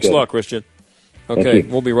appreciate it. Thanks a lot, Christian. Okay,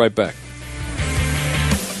 we'll be right back.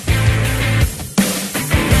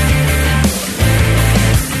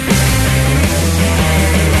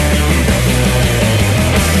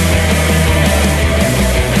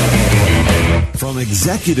 From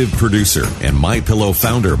executive producer and MyPillow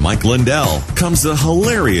founder Mike Lindell comes the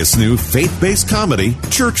hilarious new faith-based comedy,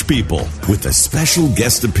 Church People, with a special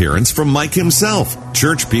guest appearance from Mike himself.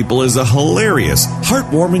 Church People is a hilarious,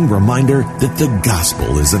 heartwarming reminder that the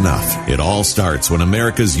gospel is enough. It all starts when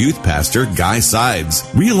America's youth pastor, Guy Sides,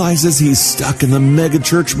 realizes he's stuck in the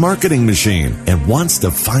megachurch marketing machine and wants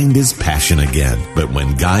to find his passion again. But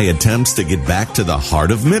when Guy attempts to get back to the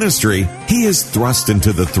heart of ministry, he is thrust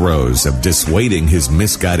into the throes of dissuading his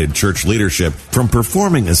misguided church leadership from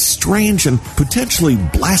performing a strange and potentially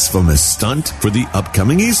blasphemous stunt for the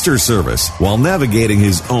upcoming Easter service while navigating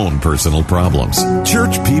his own personal problems.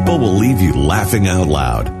 Church People will leave you laughing out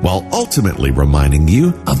loud while ultimately reminding you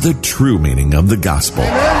of the true meaning of the gospel.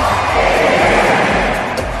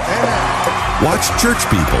 Watch Church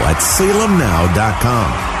People at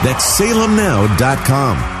salemnow.com. That's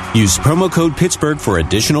salemnow.com. Use promo code Pittsburgh for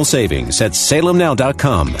additional savings at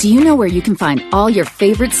salemnow.com. Do you know where you can find all your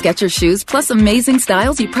favorite Skechers shoes plus amazing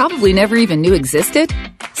styles you probably never even knew existed?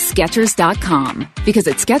 Skechers.com. Because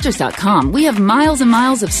at Skechers.com, we have miles and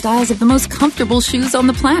miles of styles of the most comfortable shoes on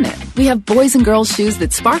the planet. We have boys and girls shoes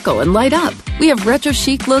that sparkle and light up. We have retro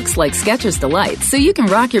chic looks like Skechers Delight, so you can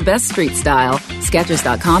rock your best street style.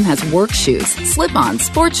 Skechers.com has work shoes, slip-ons,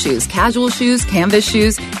 sports shoes, casual shoes, canvas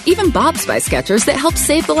shoes, even Bobs by Skechers that help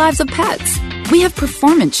save the lives of pets. We have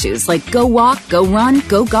performance shoes like Go Walk, Go Run,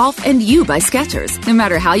 Go Golf, and You by Skechers. No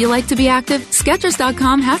matter how you like to be active,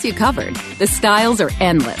 Skechers.com has you covered. The styles are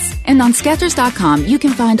endless. And on Skechers.com, you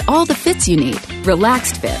can find all the fits you need.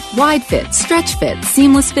 Relaxed fit, wide fit, stretch fit,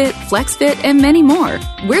 seamless fit, flex fit, and many more.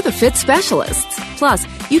 We're the fit specialists. Plus,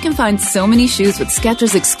 you can find so many shoes with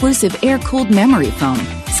Skechers' exclusive air-cooled memory foam.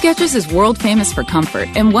 Skechers is world famous for comfort,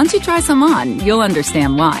 and once you try some on, you'll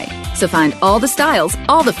understand why. So find all the styles,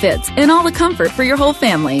 all the fits, and all the comfort for your whole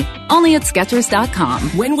family. Only at Skechers.com.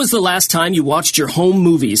 When was the last time you watched your home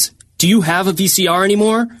movies? Do you have a VCR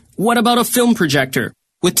anymore? What about a film projector?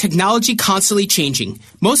 With technology constantly changing,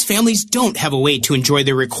 most families don't have a way to enjoy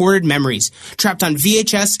their recorded memories, trapped on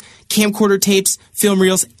VHS, camcorder tapes, film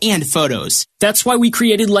reels, and photos. That's why we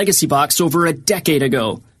created Legacy Box over a decade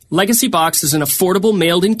ago. Legacy Box is an affordable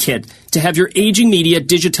mailed-in kit to have your aging media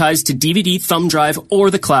digitized to DVD, thumb drive,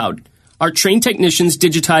 or the cloud. Our trained technicians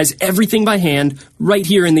digitize everything by hand right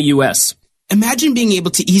here in the U.S. Imagine being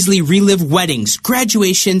able to easily relive weddings,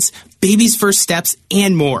 graduations, baby's first steps,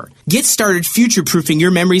 and more. Get started future-proofing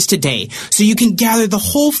your memories today so you can gather the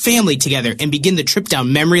whole family together and begin the trip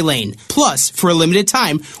down memory lane. Plus, for a limited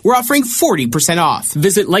time, we're offering 40% off.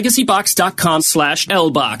 Visit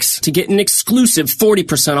legacybox.com/LBOX to get an exclusive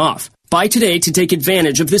 40% off. Buy today to take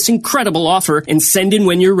advantage of this incredible offer and send in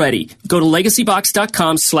when you're ready. Go to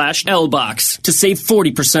legacybox.com/LBOX to save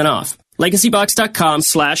 40% off.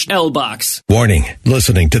 legacybox.com/LBOX. Warning,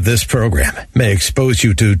 listening to this program may expose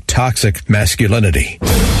you to toxic masculinity.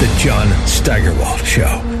 The John Steigerwald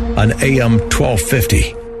Show on AM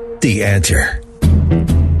 1250. The Answer.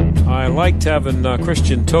 I liked having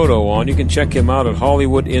Christian Toto on. You can check him out at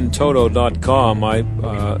HollywoodInToto.com.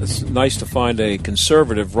 It's nice to find a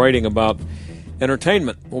conservative writing about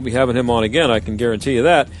entertainment. We'll be having him on again, I can guarantee you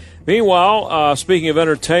that. Meanwhile, speaking of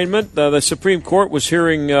entertainment, the Supreme Court was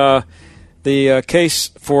hearing the case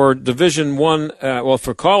for Division I,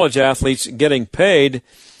 for college athletes getting paid.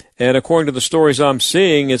 And according to the stories I'm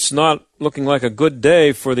seeing, it's not looking like a good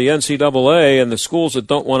day for the NCAA and the schools that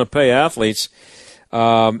don't want to pay athletes.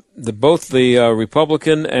 Both the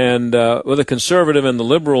Republican and the conservative and the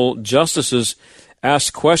liberal justices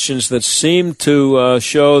asked questions that seem to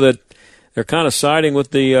show that they're kind of siding with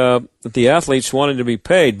the athletes wanting to be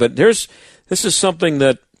paid. But this is something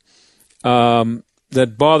that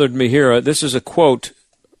that bothered me here. This is a quote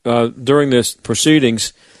during this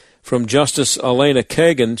proceedings from Justice Elena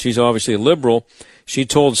Kagan. She's obviously a liberal. She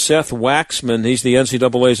told Seth Waxman, he's the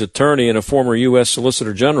NCAA's attorney and a former U.S.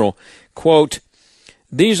 Solicitor General, quote,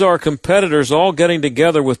 "These are competitors all getting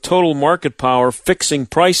together with total market power fixing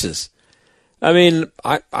prices." I mean,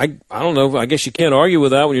 I don't know. I guess you can't argue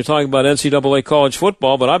with that when you're talking about NCAA college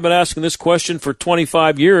football, but I've been asking this question for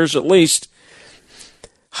 25 years at least.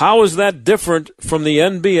 How is that different from the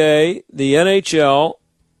NBA, the NHL,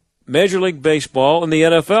 Major League Baseball, and the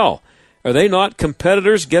NFL? Are they not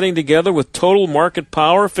competitors getting together with total market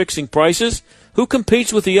power fixing prices? Who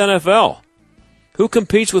competes with the NFL? Who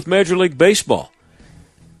competes with Major League Baseball?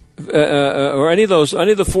 Or any of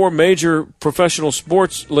the four major professional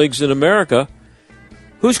sports leagues in America?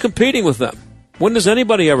 Who's competing with them? When does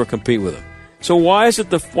anybody ever compete with them? So why is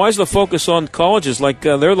the focus on colleges like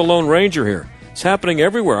they're the Lone Ranger here? It's happening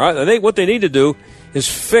everywhere. I think what they need to do is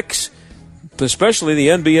fix, especially the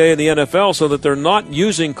NBA and the NFL, so that they're not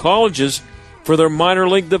using colleges for their minor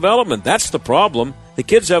league development. That's the problem. The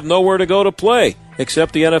kids have nowhere to go to play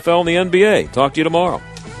except the NFL and the NBA. Talk to you tomorrow.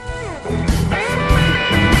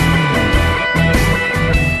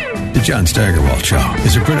 The John Steigerwald Show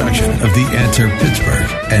is a production of The Answer Pittsburgh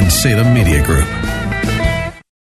and Salem Media Group.